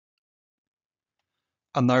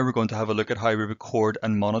And now we're going to have a look at how we record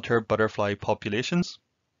and monitor butterfly populations.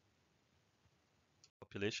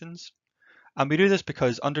 And we do this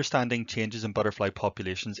because understanding changes in butterfly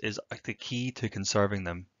populations is the key to conserving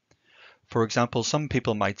them. For example, some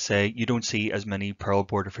people might say you don't see as many pearl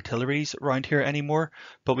border fritillaries around here anymore,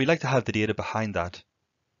 but we like to have the data behind that.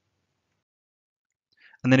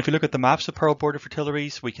 And then if you look at the maps of pearl border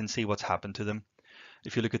fritillaries, we can see what's happened to them.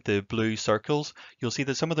 If you look at the blue circles, you'll see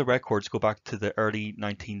that some of the records go back to the early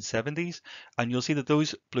 1970s, and you'll see that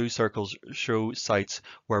those blue circles show sites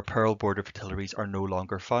where pearl border fritillaries are no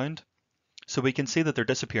longer found. So we can see that they're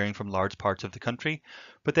disappearing from large parts of the country.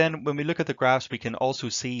 But then when we look at the graphs, we can also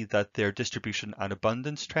see that their distribution and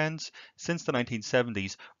abundance trends since the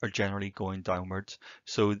 1970s are generally going downwards.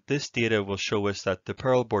 So this data will show us that the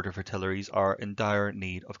pearl border fritillaries are in dire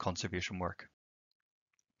need of conservation work.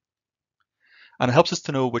 And it helps us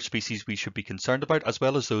to know which species we should be concerned about, as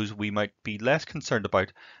well as those we might be less concerned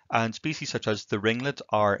about. And species such as the ringlet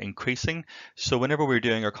are increasing. So whenever we're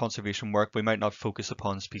doing our conservation work, we might not focus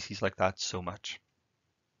upon species like that so much.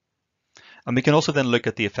 And we can also then look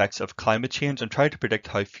at the effects of climate change and try to predict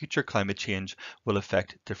how future climate change will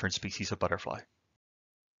affect different species of butterfly.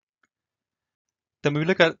 Then we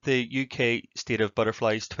look at the UK State of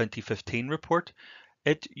Butterflies 2015 report.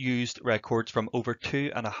 It used records from over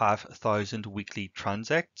 2,500 weekly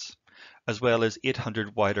transects, as well as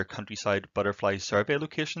 800 wider countryside butterfly survey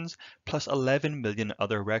locations, plus 11 million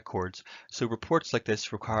other records. So reports like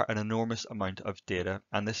this require an enormous amount of data,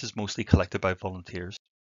 and this is mostly collected by volunteers.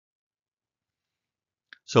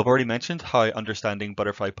 So I've already mentioned how understanding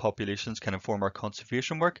butterfly populations can inform our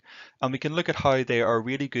conservation work, and we can look at how they are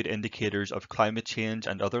really good indicators of climate change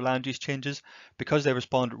and other land use changes because they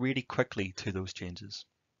respond really quickly to those changes.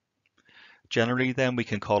 Generally then we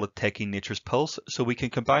can call it taking nature's pulse, so we can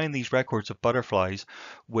combine these records of butterflies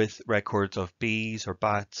with records of bees or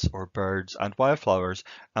bats or birds and wildflowers,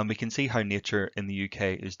 and we can see how nature in the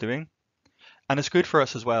UK is doing. And it's good for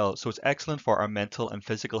us as well, so it's excellent for our mental and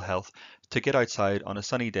physical health to get outside on a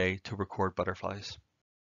sunny day to record butterflies.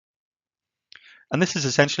 And this is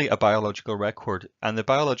essentially a biological record, and the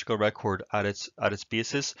biological record at its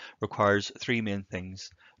basis requires three main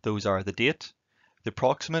things. Those are the date, the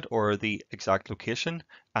proximate or the exact location,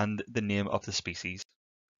 and the name of the species.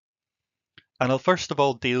 And I'll first of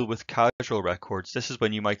all deal with casual records. This is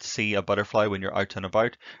when you might see a butterfly when you're out and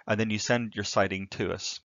about, and then you send your sighting to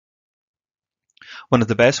us. One of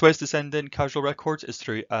the best ways to send in casual records is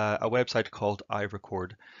through a website called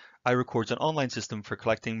iRecord. iRecord's an online system for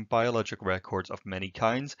collecting biological records of many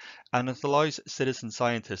kinds, and it allows citizen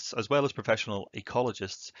scientists as well as professional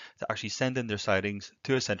ecologists to actually send in their sightings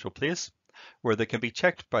to a central place where they can be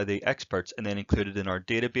checked by the experts and then included in our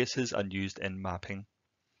databases and used in mapping.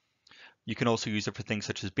 You can also use it for things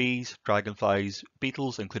such as bees, dragonflies,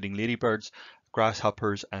 beetles, including ladybirds,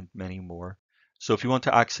 grasshoppers, and many more. So if you want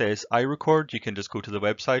to access iRecord, you can just go to the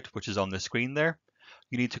website, which is on the screen there.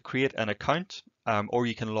 You need to create an account, or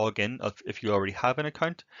you can log in if you already have an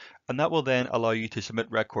account, and that will then allow you to submit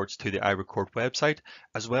records to the iRecord website,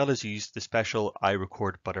 as well as use the special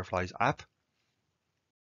iRecord Butterflies app.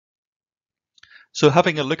 So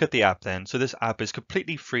having a look at the app then, so this app is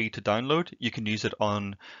completely free to download. You can use it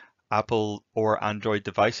on Apple or Android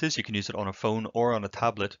devices. You can use it on a phone or on a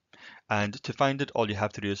tablet. And to find it, all you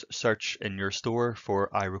have to do is search in your store for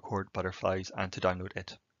iRecord Butterflies and to download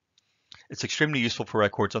it. It's extremely useful for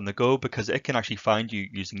records on the go because it can actually find you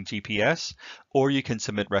using GPS, or you can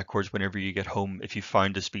submit records whenever you get home. If you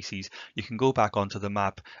found a species, you can go back onto the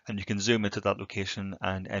map and you can zoom into that location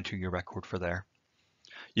and enter your record for there.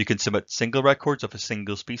 You can submit single records of a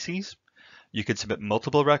single species. You can submit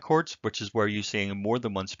multiple records, which is where you're seeing more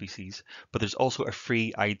than one species, but there's also a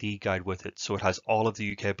free ID guide with it. So it has all of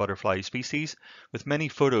the UK butterfly species with many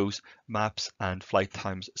photos, maps, and flight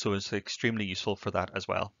times. So it's extremely useful for that as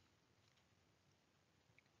well.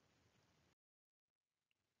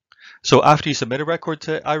 So after you submit a record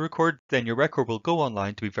to iRecord, then your record will go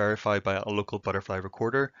online to be verified by a local butterfly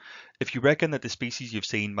recorder. If you reckon that the species you've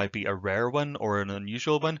seen might be a rare one or an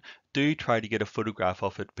unusual one, do try to get a photograph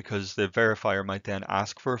of it because the verifier might then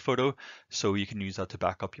ask for a photo, so you can use that to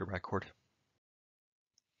back up your record.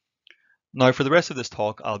 Now for the rest of this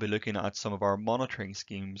talk, I'll be looking at some of our monitoring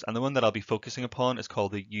schemes, and the one that I'll be focusing upon is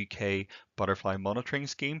called the UK Butterfly Monitoring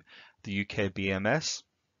Scheme, the UK BMS.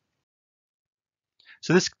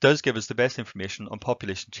 So this does give us the best information on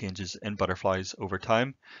population changes in butterflies over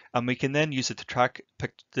time, and we can then use it to track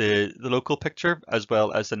the local picture as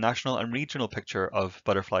well as the national and regional picture of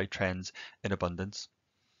butterfly trends in abundance.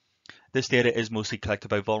 This data is mostly collected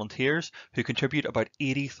by volunteers who contribute about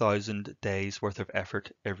 80,000 days worth of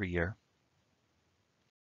effort every year.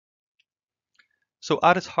 So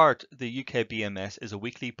at its heart, the UK BMS is a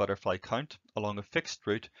weekly butterfly count along a fixed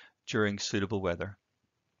route during suitable weather.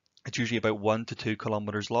 It's usually about 1 to 2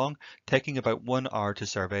 kilometres long, taking about 1 hour to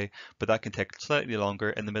survey, but that can take slightly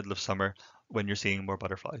longer in the middle of summer when you're seeing more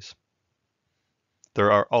butterflies.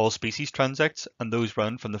 There are all species transects, and those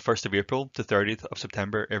run from the 1st of April to 30th of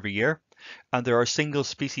September every year. And there are single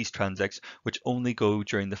species transects, which only go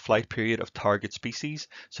during the flight period of target species,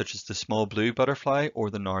 such as the small blue butterfly or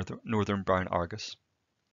the northern brown argus.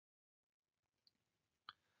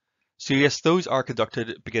 So yes, those are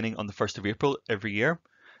conducted beginning on the 1st of April every year.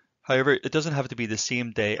 However, it doesn't have to be the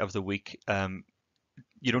same day of the week.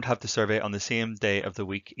 You don't have to survey on the same day of the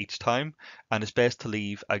week each time, and it's best to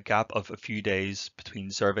leave a gap of a few days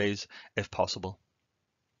between surveys if possible.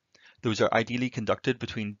 Those are ideally conducted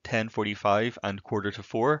between 10:45 and quarter to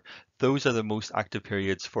 4. Those are the most active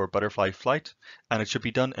periods for butterfly flight, and it should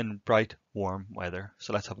be done in bright, warm weather.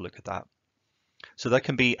 So let's have a look at that. So that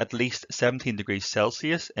can be at least 17 degrees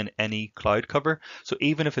Celsius in any cloud cover. So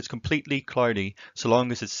even if it's completely cloudy, so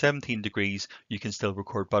long as it's 17 degrees, you can still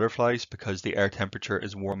record butterflies because the air temperature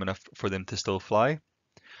is warm enough for them to still fly.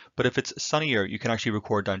 But if it's sunnier, you can actually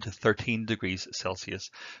record down to 13 degrees Celsius.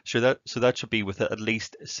 So that should be with at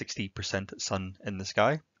least 60% sun in the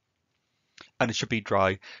sky. And it should be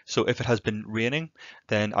dry. So if it has been raining,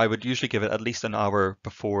 then I would usually give it at least an hour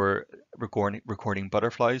before recording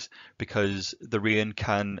butterflies, because the rain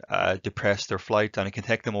can depress their flight and it can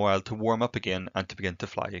take them a while to warm up again and to begin to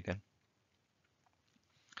fly again.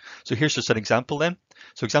 So here's just an example then.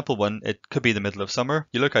 So example 1, it could be the middle of summer.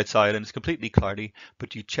 You look outside and it's completely cloudy,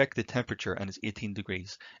 but you check the temperature and it's 18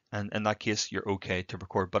 degrees. And in that case, you're okay to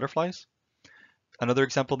record butterflies. Another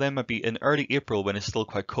example then might be in early April when it's still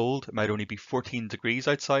quite cold. It might only be 14 degrees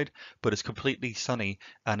outside, but it's completely sunny.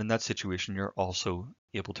 And in that situation, you're also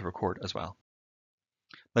able to record as well.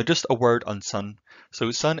 Now just a word on sun.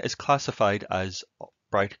 So sun is classified as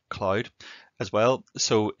bright cloud as well.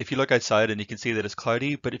 So if you look outside and you can see that it's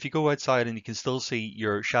cloudy, but if you go outside and you can still see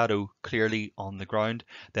your shadow clearly on the ground,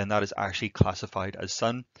 then that is actually classified as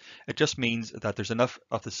sun. It just means that there's enough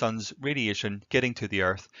of the sun's radiation getting to the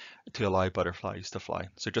earth to allow butterflies to fly.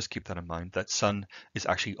 So just keep that in mind, that sun is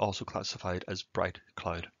actually also classified as bright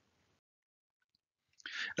cloud.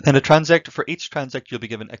 Then a transect, for each transect you'll be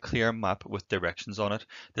given a clear map with directions on it.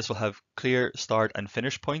 This will have clear start and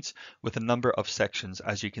finish points with a number of sections,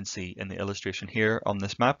 as you can see in the illustration here on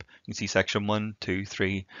this map. You can see section 1, 2,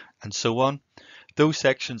 3 and so on. Those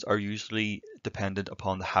sections are usually dependent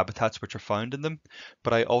upon the habitats which are found in them,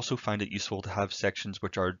 but I also find it useful to have sections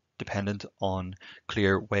which are dependent on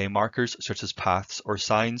clear way markers such as paths or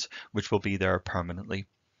signs which will be there permanently.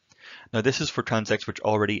 Now this is for transects which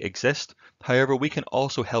already exist. However, we can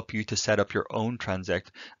also help you to set up your own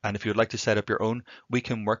transect. And if you would like to set up your own, we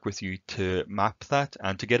can work with you to map that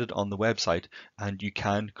and to get it on the website. And you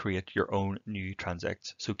can create your own new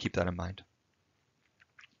transects. So keep that in mind.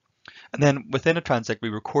 And then within a transect, we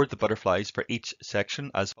record the butterflies for each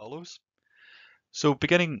section as follows. So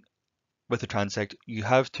beginning with the transect, you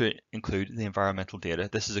have to include the environmental data.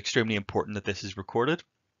 This is extremely important that this is recorded.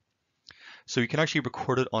 So you can actually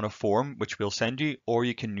record it on a form, which we'll send you, or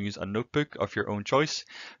you can use a notebook of your own choice,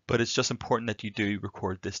 but it's just important that you do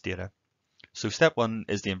record this data. So step 1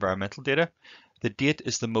 is the environmental data. The date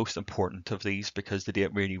is the most important of these because the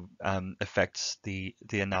date really affects the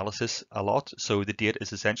analysis a lot. So the date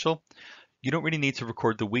is essential. You don't really need to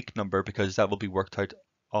record the week number because that will be worked out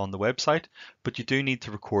on the website, but you do need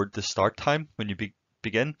to record the start time when you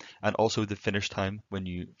begin and also the finish time when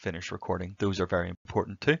you finish recording. Those are very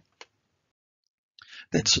important too.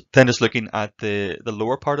 Then just looking at the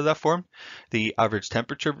lower part of that form, the average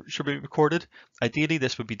temperature should be recorded. Ideally,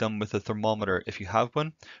 this would be done with a thermometer if you have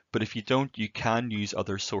one, but if you don't, you can use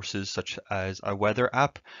other sources such as a weather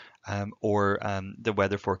app or the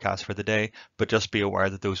weather forecast for the day, but just be aware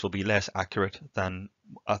that those will be less accurate than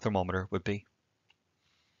a thermometer would be.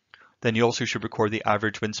 Then you also should record the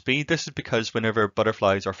average wind speed. This is because whenever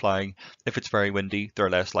butterflies are flying, if it's very windy, they're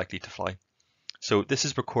less likely to fly. So this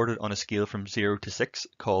is recorded on a scale from 0 to 6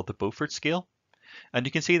 called the Beaufort scale. And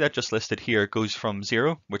you can see that just listed here goes from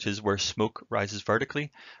 0, which is where smoke rises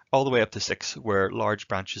vertically, all the way up to 6, where large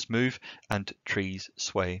branches move and trees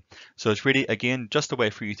sway. So it's really, again, just a way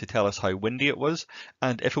for you to tell us how windy it was.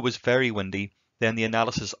 And if it was very windy, then the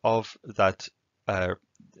analysis of that,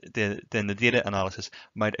 then the data analysis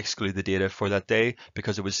might exclude the data for that day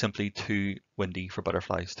because it was simply too windy for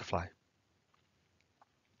butterflies to fly.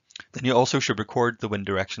 Then you also should record the wind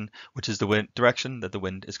direction, which is the direction that the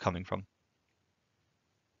wind is coming from.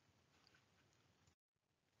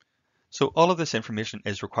 So all of this information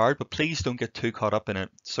is required, but please don't get too caught up in it.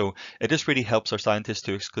 So it just really helps our scientists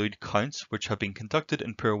to exclude counts which have been conducted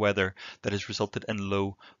in poor weather that has resulted in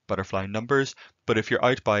low butterfly numbers. But if you're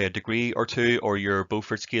out by a degree or two, or your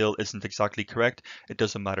Beaufort scale isn't exactly correct, it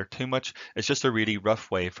doesn't matter too much. It's just a really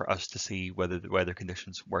rough way for us to see whether the weather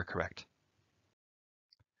conditions were correct.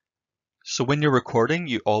 So when you're recording,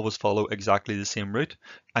 you always follow exactly the same route,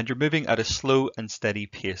 and you're moving at a slow and steady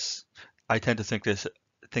pace. I tend to think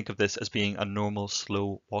of this as being a normal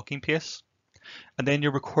slow walking pace. And then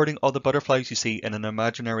you're recording all the butterflies you see in an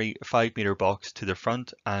imaginary 5 meter box to the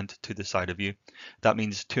front and to the side of you. That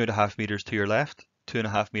means 2.5 meters to your left,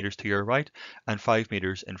 2.5 meters to your right, and 5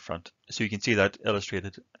 meters in front. So you can see that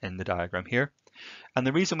illustrated in the diagram here. And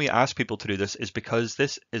the reason we ask people to do this is because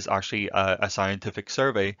this is actually a scientific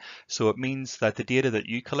survey. So it means that the data that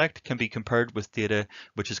you collect can be compared with data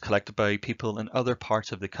which is collected by people in other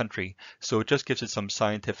parts of the country. So it just gives it some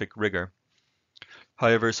scientific rigor.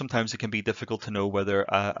 However, sometimes it can be difficult to know whether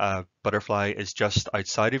a butterfly is just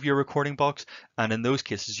outside of your recording box. And in those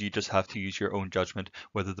cases, you just have to use your own judgment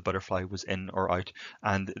whether the butterfly was in or out.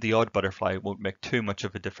 And the odd butterfly won't make too much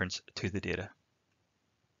of a difference to the data.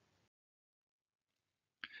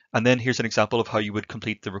 And then here's an example of how you would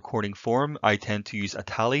complete the recording form. I tend to use a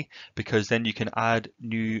tally because then you can add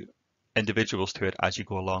new individuals to it as you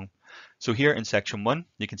go along. So here in section 1,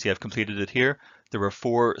 you can see I've completed it here. There were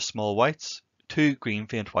 4 small whites, 2 green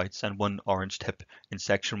faint whites, and 1 orange tip in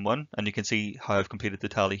section 1. And you can see how I've completed the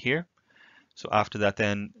tally here. So after that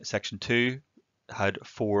then, section 2 had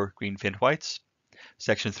 4 green faint whites.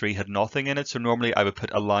 Section 3 had nothing in it, so normally I would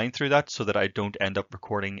put a line through that so that I don't end up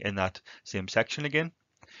recording in that same section again.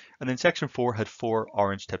 And then section 4 had 4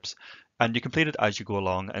 orange tips, and you complete it as you go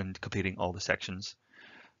along and completing all the sections.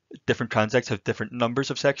 Different transects have different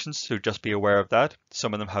numbers of sections, so just be aware of that.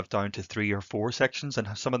 Some of them have down to 3 or 4 sections, and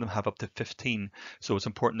some of them have up to 15, so it's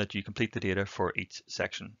important that you complete the data for each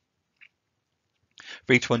section.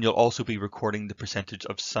 For each one, you'll also be recording the percentage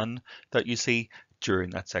of sun that you see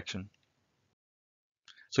during that section.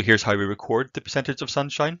 So here's how we record the percentage of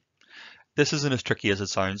sunshine. This isn't as tricky as it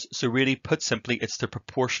sounds, so really put simply, it's the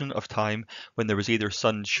proportion of time when there was either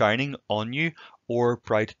sun shining on you or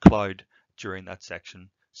bright cloud during that section.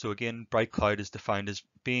 So again, bright cloud is defined as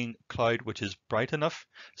being cloud which is bright enough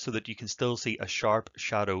so that you can still see a sharp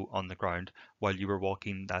shadow on the ground while you were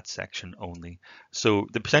walking that section only. So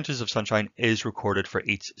the percentage of sunshine is recorded for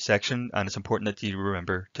each section, and it's important that you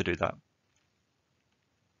remember to do that.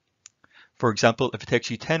 For example, if it takes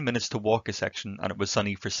you 10 minutes to walk a section and it was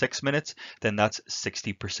sunny for 6 minutes, then that's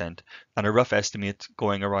 60%. And a rough estimate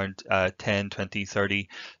going around 10, 20,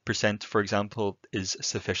 30%, for example, is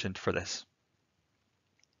sufficient for this.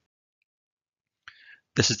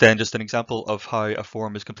 This is then just an example of how a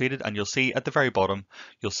form is completed, and you'll see at the very bottom,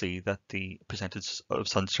 you'll see that the percentage of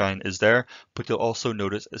sunshine is there, but you'll also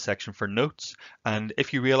notice a section for notes. And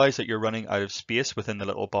if you realize that you're running out of space within the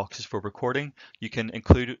little boxes for recording, you can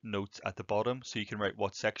include notes at the bottom, so you can write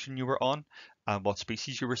what section you were on and what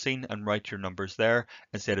species you were seeing and write your numbers there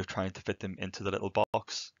instead of trying to fit them into the little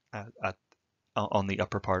box on the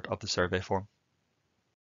upper part of the survey form.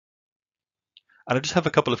 And I just have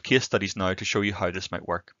a couple of case studies now to show you how this might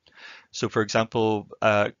work. So for example,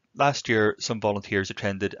 last year, some volunteers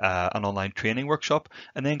attended an online training workshop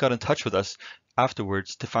and then got in touch with us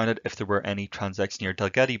afterwards to find out if there were any transects near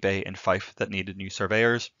Dalgety Bay in Fife that needed new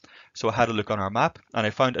surveyors. So I had a look on our map and I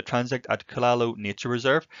found a transect at Killaloe Nature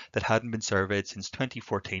Reserve that hadn't been surveyed since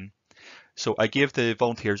 2014. So I gave the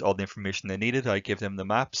volunteers all the information they needed. I gave them the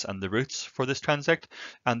maps and the routes for this transect,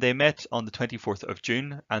 and they met on the 24th of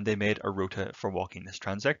June and they made a rota for walking this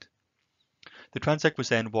transect. The transect was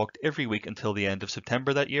then walked every week until the end of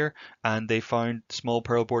September that year, and they found small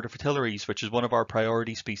pearl border fritillaries, which is one of our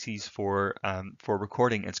priority species for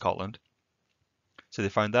recording in Scotland. So they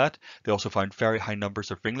found that. They also found very high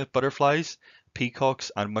numbers of ringlet butterflies, peacocks,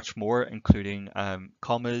 and much more, including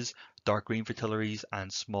commas, dark green fritillaries,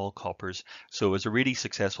 and small coppers. So it was a really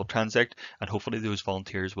successful transect, and hopefully those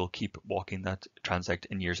volunteers will keep walking that transect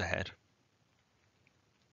in years ahead.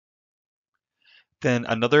 Then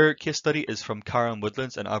another case study is from Carron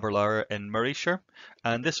Woodlands in Aberlour in Murrayshire,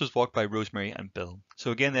 and this was walked by Rosemary and Bill. So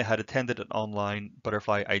again, they had attended an online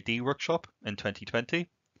butterfly ID workshop in 2020.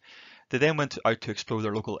 They then went out to explore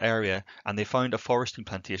their local area and they found a foresting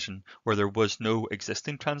plantation where there was no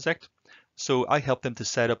existing transect. So I helped them to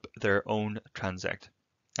set up their own transect,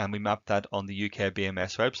 and we mapped that on the UK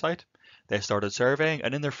BMS website. They started surveying,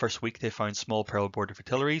 and in their first week they found small pearl border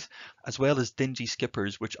fritillaries as well as dingy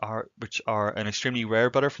skippers, which are an extremely rare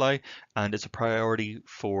butterfly, and it's a priority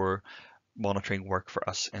for monitoring work for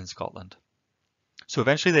us in Scotland. So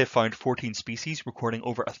eventually they found 14 species, recording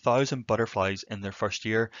over 1,000 butterflies in their first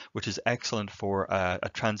year, which is excellent for a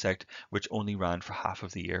transect which only ran for half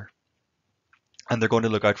of the year. And they're going to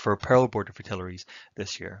look out for pearl border fritillaries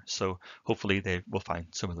this year. So hopefully they will find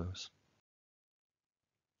some of those.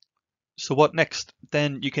 So what next?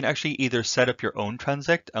 Then you can actually either set up your own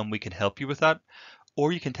transect and we can help you with that,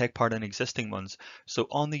 or you can take part in existing ones. So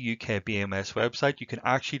on the UK BMS website, you can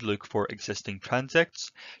actually look for existing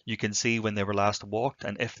transects. You can see when they were last walked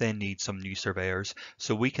and if they need some new surveyors.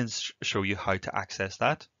 So we can show you how to access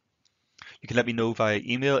that. You can let me know via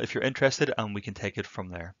email if you're interested and we can take it from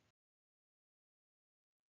there.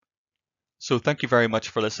 So thank you very much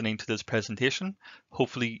for listening to this presentation.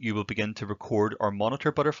 Hopefully you will begin to record or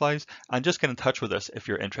monitor butterflies and just get in touch with us if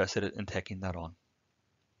you're interested in taking that on.